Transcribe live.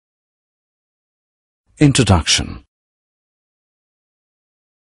Introduction.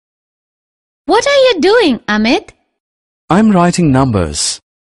 What are you doing, Amit? I'm writing numbers.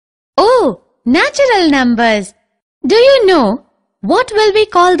 Oh, natural numbers. Do you know what will we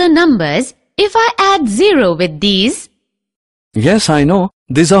call the numbers if I add 0 with these? Yes, I know.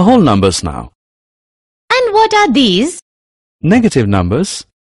 These are whole numbers now. And what are these? Negative numbers.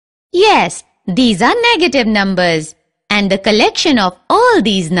 Yes, these are negative numbers. And the collection of all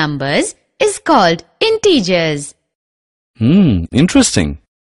these numbers is called integers. Interesting.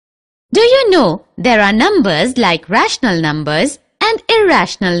 Do you know there are numbers like rational numbers and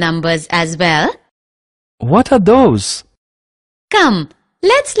irrational numbers as well? What are those? Come,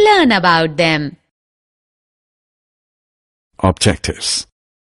 let's learn about them. Objectives.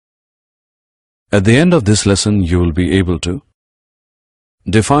 At the end of this lesson, you will be able to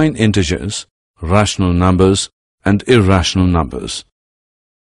define integers, rational numbers, and irrational numbers.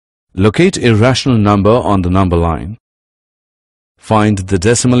 Locate irrational number on the number line. Find the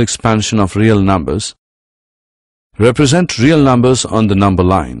decimal expansion of real numbers. Represent real numbers on the number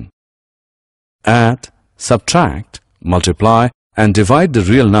line. Add, subtract, multiply, and divide the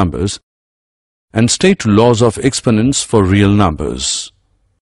real numbers, and state laws of exponents for real numbers.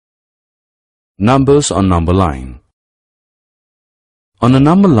 Numbers on number line. On a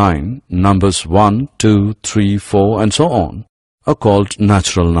number line, numbers 1, 2, 3, 4 and so on are called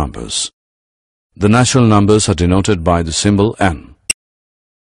natural numbers. The natural numbers are denoted by the symbol n.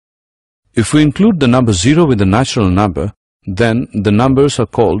 If we include the number 0 with the natural number, then the numbers are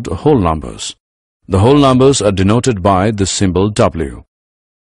called whole numbers. The whole numbers are denoted by the symbol w.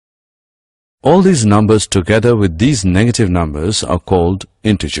 All these numbers together with these negative numbers are called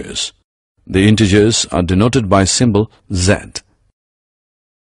integers. The integers are denoted by symbol z.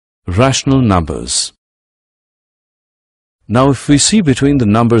 Rational numbers. Now if we see between the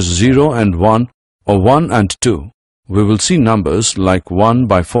numbers 0 and 1 or 1 and 2, we will see numbers like 1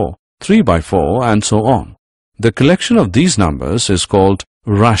 by 4, 3 by 4 and so on. The collection of these numbers is called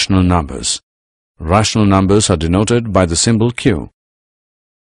rational numbers. Rational numbers are denoted by the symbol q.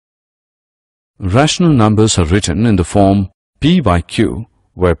 Rational numbers are written in the form p by q,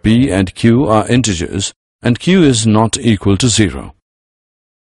 where p and q are integers and q is not equal to 0.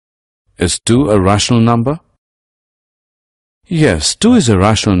 Is 2 a rational number? Yes, 2 is a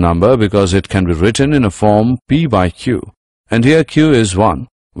rational number because it can be written in a form p by q, and here q is 1,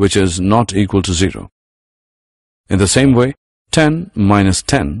 which is not equal to 0. In the same way, 10 minus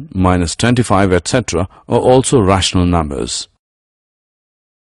 25, etc. are also rational numbers.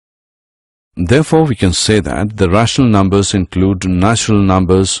 Therefore, we can say that the rational numbers include natural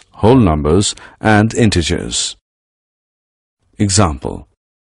numbers, whole numbers, and integers. Example.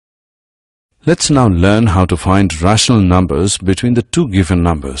 Let's now learn how to find rational numbers between the two given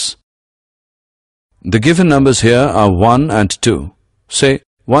numbers. The given numbers here are 1 and 2. Say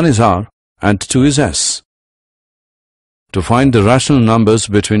 1 is r and 2 is s. To find the rational numbers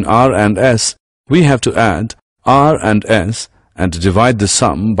between r and s, we have to add r and s and divide the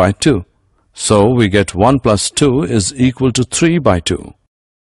sum by 2. So we get 1 plus 2 is equal to 3 by 2.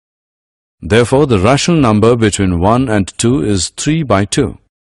 Therefore, the rational number between 1 and 2 is 3 by 2.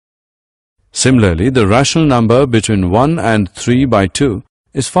 Similarly, the rational number between 1 and 3 by 2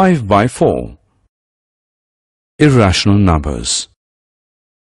 is 5 by 4. Irrational numbers.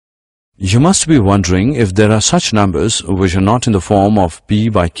 You must be wondering if there are such numbers which are not in the form of p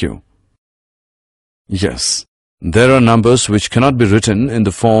by q. Yes, there are numbers which cannot be written in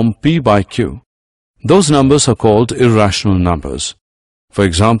the form p by q. Those numbers are called irrational numbers. For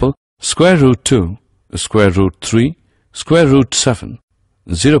example, square root 2, square root 3, square root 7,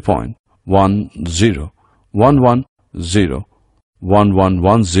 0.10, 1110, 1110,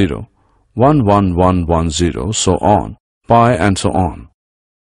 11110, so on, pi and so on.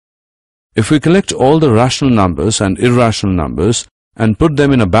 If we collect all the rational numbers and irrational numbers and put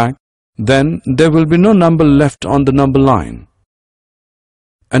them in a bag, then there will be no number left on the number line.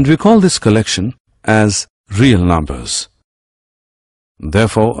 And we call this collection as real numbers.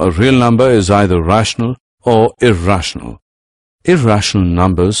 Therefore, a real number is either rational or irrational. Irrational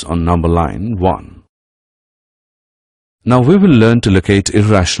numbers on number line 1. Now we will learn to locate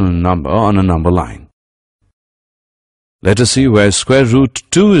irrational number on a number line. Let us see where square root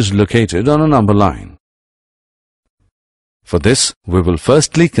 2 is located on a number line. For this, we will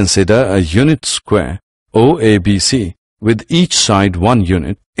firstly consider a unit square OABC with each side 1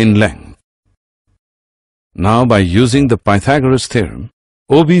 unit in length. Now by using the Pythagoras theorem,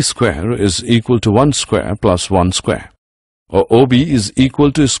 OB square is equal to 1 square plus 1 square, or OB is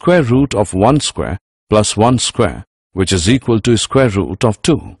equal to square root of 1 square plus 1 square, which is equal to square root of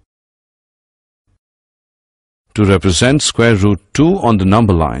 2. To represent square root 2 on the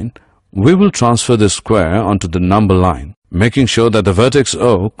number line, we will transfer the square onto the number line, making sure that the vertex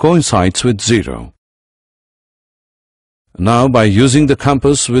O coincides with 0. Now, by using the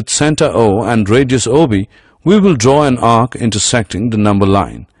compass with center O and radius OB, we will draw an arc intersecting the number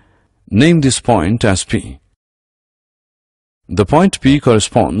line. Name this point as P. The point P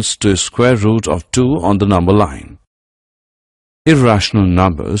corresponds to square root of 2 on the number line. Irrational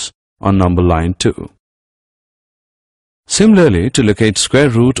numbers on number line 2. Similarly, to locate square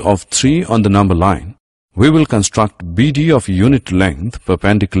root of 3 on the number line, we will construct BD of unit length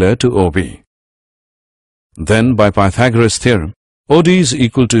perpendicular to OB. Then, by Pythagoras theorem, OD is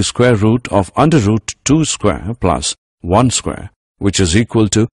equal to square root of under root 2 square plus 1 square, which is equal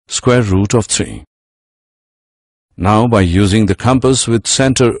to square root of 3. Now, by using the compass with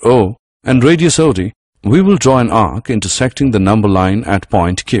center O and radius OD, we will draw an arc intersecting the number line at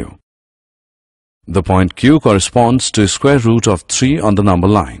point Q. The point Q corresponds to square root of 3 on the number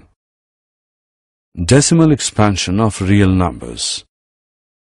line. Decimal expansion of real numbers.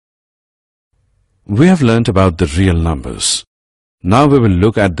 We have learnt about the real numbers. Now we will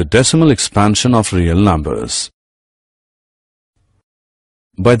look at the decimal expansion of real numbers.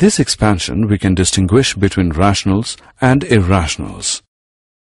 By this expansion, we can distinguish between rationals and irrationals.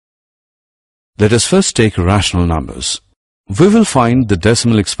 Let us first take rational numbers. We will find the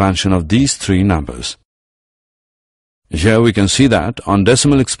decimal expansion of these three numbers. Here we can see that on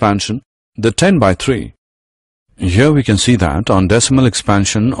decimal expansion, the 10 by 3. Here we can see that on decimal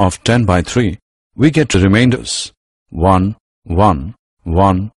expansion of 10 by 3, we get remainders 1, 1,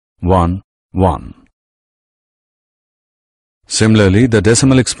 1, 1, 1. Similarly, the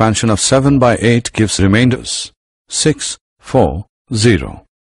decimal expansion of 7 by 8 gives remainders 6, 4, 0.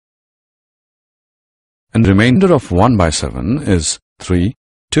 And remainder of 1 by 7 is 3,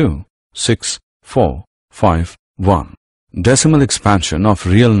 2, 6, 4, 5, 1. Decimal expansion of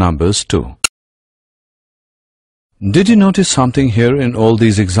real numbers too. Did you notice something here in all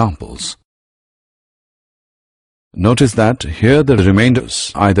these examples? Notice that here the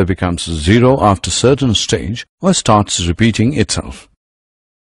remainders either becomes 0 after certain stage or starts repeating itself.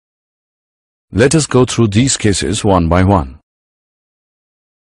 Let us go through these cases one by one.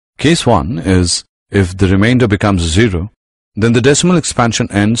 Case 1 is if the remainder becomes 0, then the decimal expansion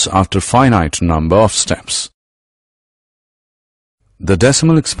ends after finite number of steps. The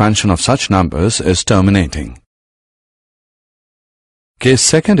decimal expansion of such numbers is terminating. Case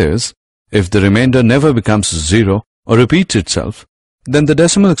 2 is if the remainder never becomes 0 or repeats itself, then the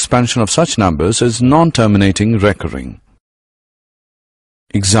decimal expansion of such numbers is non-terminating recurring.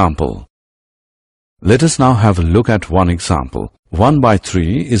 Example. Let us now have a look at one example. 1 by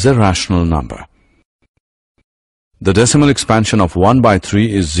 3 is a rational number. The decimal expansion of 1 by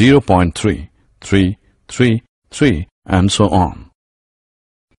 3 is 0.3, 3, 3, 3, and so on.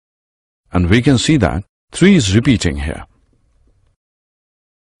 And we can see that 3 is repeating here.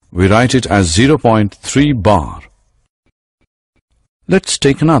 We write it as 0.3 bar. Let's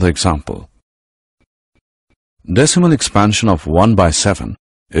take another example. Decimal expansion of 1 by 7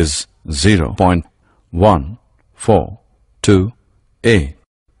 is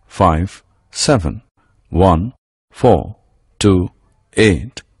 0.142857,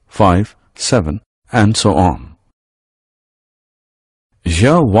 1428557, and so on.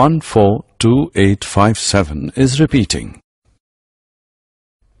 Here 1428557 is repeating.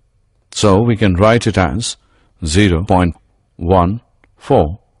 So we can write it as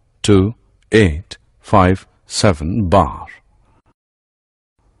 0.142857 bar.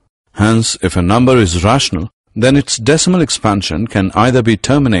 Hence, if a number is rational, then its decimal expansion can either be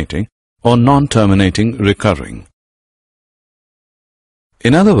terminating or non-terminating recurring.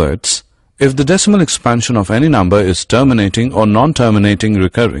 In other words, if the decimal expansion of any number is terminating or non-terminating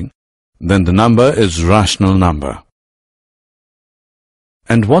recurring, then the number is rational number.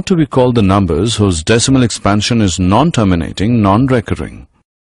 And what do we call the numbers whose decimal expansion is non-terminating, non-recurring?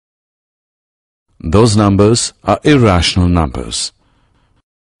 Those numbers are irrational numbers.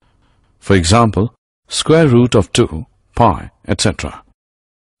 For example, square root of 2, pi, etc.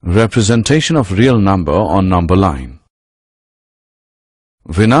 Representation of real number on number line.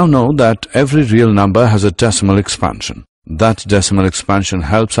 We now know that every real number has a decimal expansion. That decimal expansion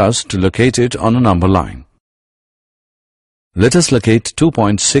helps us to locate it on a number line. Let us locate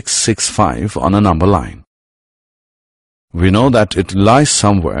 2.665 on a number line. We know that it lies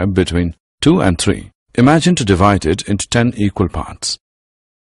somewhere between 2 and 3. Imagine to divide it into 10 equal parts.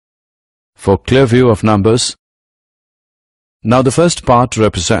 For clear view of numbers, now the first part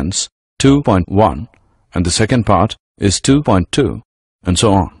represents 2.1 and the second part is 2.2 and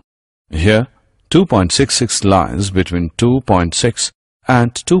so on. Here 2.66 lies between 2.6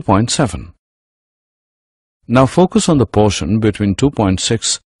 and 2.7. Now focus on the portion between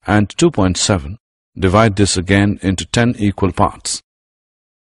 2.6 and 2.7. Divide this again into 10 equal parts.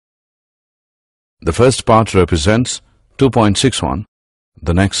 The first part represents 2.61,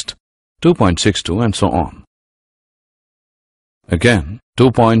 the next 2.62, and so on. Again,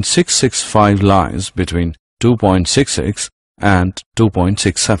 2.665 lies between 2.66 and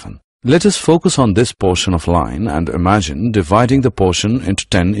 2.67. Let us focus on this portion of line and imagine dividing the portion into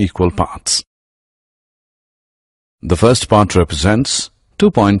 10 equal parts. The first part represents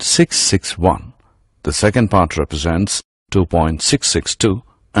 2.661, the second part represents 2.662,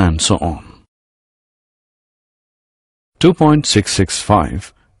 and so on.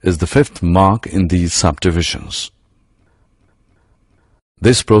 2.665 is the fifth mark in these subdivisions.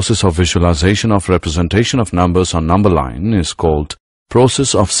 This process of visualization of representation of numbers on number line is called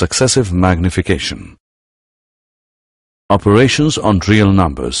process of successive magnification. Operations on real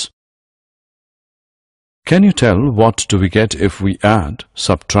numbers. Can you tell what do we get if we add,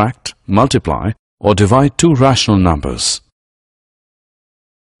 subtract, multiply, or divide two rational numbers?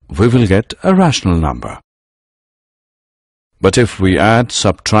 We will get a rational number. But if we add,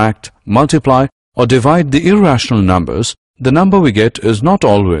 subtract, multiply, or divide the irrational numbers, the number we get is not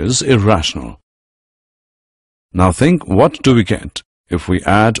always irrational. Now think, what do we get if we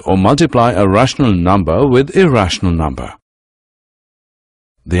add or multiply a rational number with irrational number?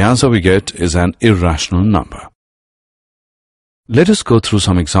 The answer we get is an irrational number. Let us go through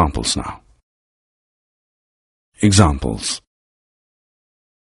some examples now. Examples.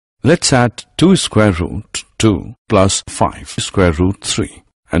 Let's add 2 square root 2 plus 5 square root 3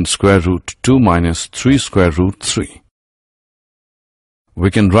 and square root 2 minus 3 square root 3.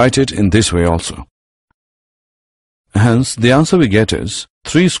 We can write it in this way also. Hence, the answer we get is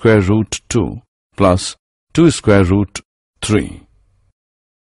 3 square root 2 plus 2 square root 3.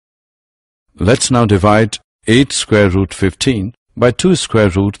 Let's now divide 8 square root 15 by 2 square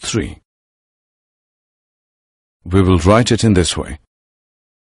root 3. We will write it in this way.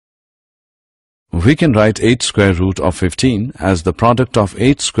 We can write 8 square root of 15 as the product of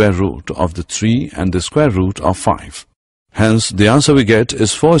 8 square root of the 3 and the square root of 5. Hence, the answer we get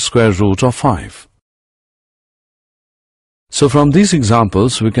is 4 square root of 5. So from these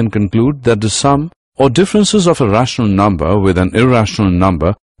examples, we can conclude that the sum or differences of a rational number with an irrational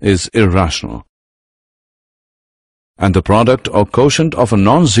number is irrational, and the product or quotient of a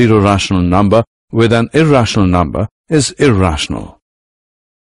non-zero rational number with an irrational number is irrational.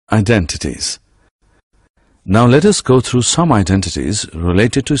 Identities. Now let us go through some identities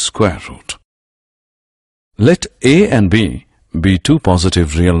related to square root. Let a and b be two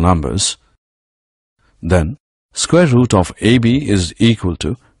positive real numbers. Then square root of ab is equal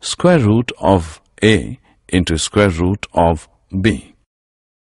to square root of a into square root of b.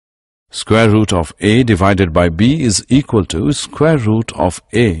 Square root of a divided by b is equal to square root of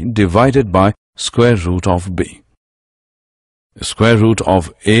a divided by square root of b. Square root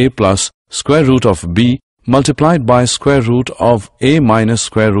of a plus square root of b multiplied by square root of a minus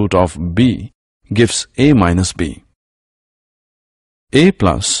square root of b gives a minus b. A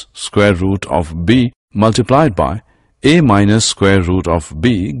plus square root of b multiplied by a minus square root of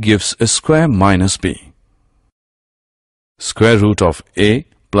b gives a square minus b. Square root of a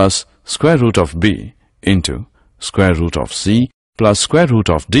plus square root of b into square root of c plus square root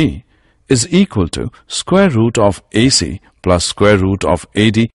of d is equal to square root of ac plus square root of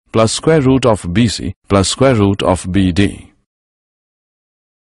ad plus square root of bc plus square root of bd.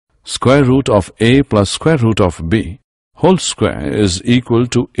 Square root of a plus square root of b whole square is equal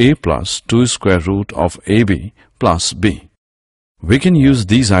to a plus 2 square root of ab plus b. We can use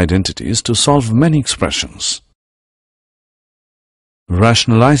these identities to solve many expressions.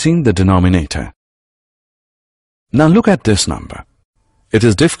 Rationalizing the denominator. Now look at this number. It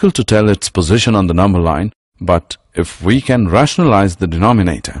is difficult to tell its position on the number line, but if we can rationalize the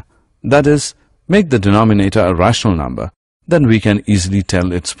denominator, that is, make the denominator a rational number, then we can easily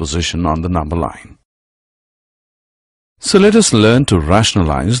tell its position on the number line. So let us learn to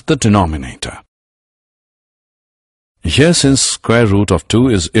rationalize the denominator. Here, since square root of 2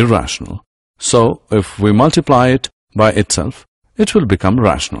 is irrational, so if we multiply it by itself, it will become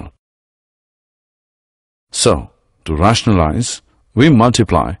rational. So, to rationalize, we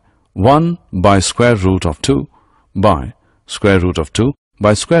multiply 1 by square root of 2 by square root of 2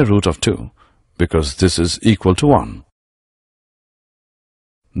 by square root of 2, because this is equal to 1.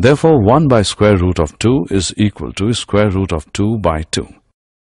 Therefore, 1 by square root of 2 is equal to square root of 2 by 2.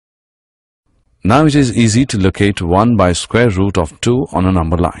 Now it is easy to locate 1 by square root of 2 on a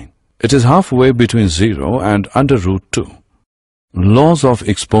number line. It is halfway between 0 and under root 2. Laws of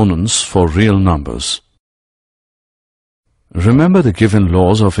exponents for real numbers. Remember the given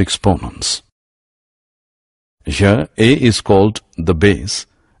laws of exponents. Here a is called the base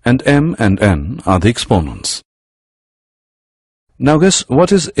and m and n are the exponents. Now guess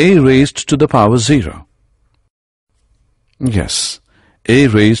what is a raised to the power 0? Yes, a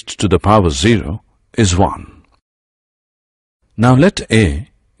raised to the power 0 is 1. Now let a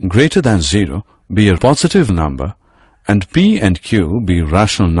greater than 0 be a positive number and p and q be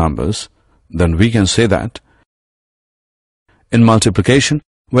rational numbers, then we can say that in multiplication,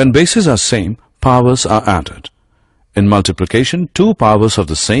 when bases are same, powers are added. In multiplication, two powers of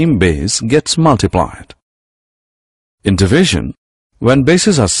the same base gets multiplied. In division, when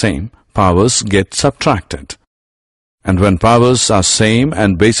bases are same, powers get subtracted. And when powers are same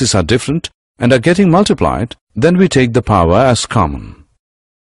and bases are different and are getting multiplied, then we take the power as common.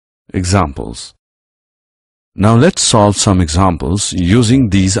 Examples. Now let's solve some examples using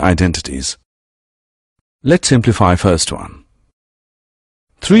these identities. Let's simplify first one.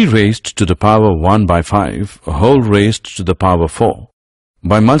 3 raised to the power 1 by 5 whole raised to the power 4.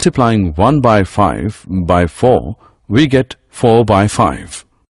 By multiplying 1 by 5 by 4, we get 4 by 5.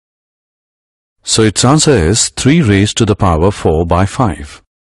 So its answer is 3 raised to the power 4 by 5.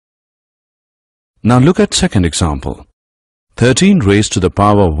 Now look at second example. 13 raised to the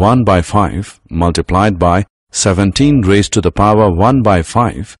power 1 by 5 multiplied by 17 raised to the power 1 by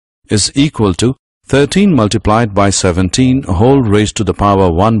 5 is equal to 13 multiplied by 17 whole raised to the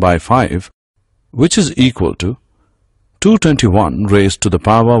power 1 by 5, which is equal to 221 raised to the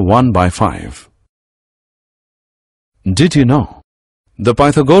power 1 by 5. Did you know? The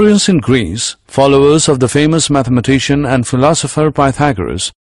Pythagoreans in Greece, followers of the famous mathematician and philosopher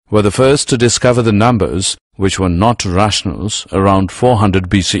Pythagoras, were the first to discover the numbers which were not rationals around 400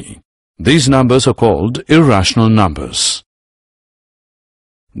 BC. These numbers are called irrational numbers.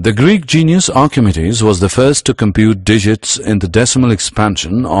 The Greek genius Archimedes was the first to compute digits in the decimal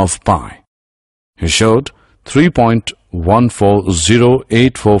expansion of pi. He showed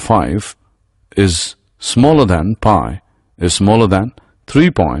 3.140845 is smaller than pi is smaller than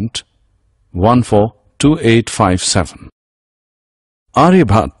 3.142857.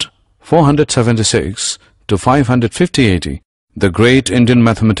 Aryabhat 476 to 550 AD, the great Indian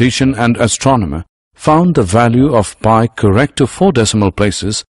mathematician and astronomer, found the value of pi correct to 4 decimal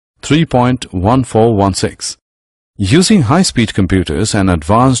places, 3.1416. Using high-speed computers and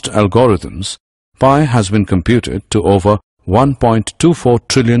advanced algorithms, pi has been computed to over 1.24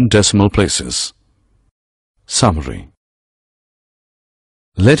 trillion decimal places. Summary.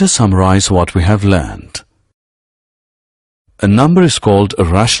 Let us summarize what we have learned. A number is called a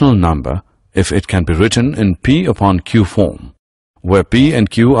rational number if it can be written in p upon q form, where p and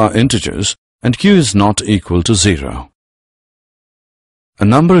q are integers and q is not equal to 0. A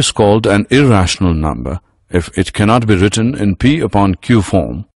number is called an irrational number if it cannot be written in p upon q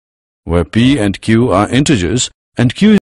form, where p and q are integers and q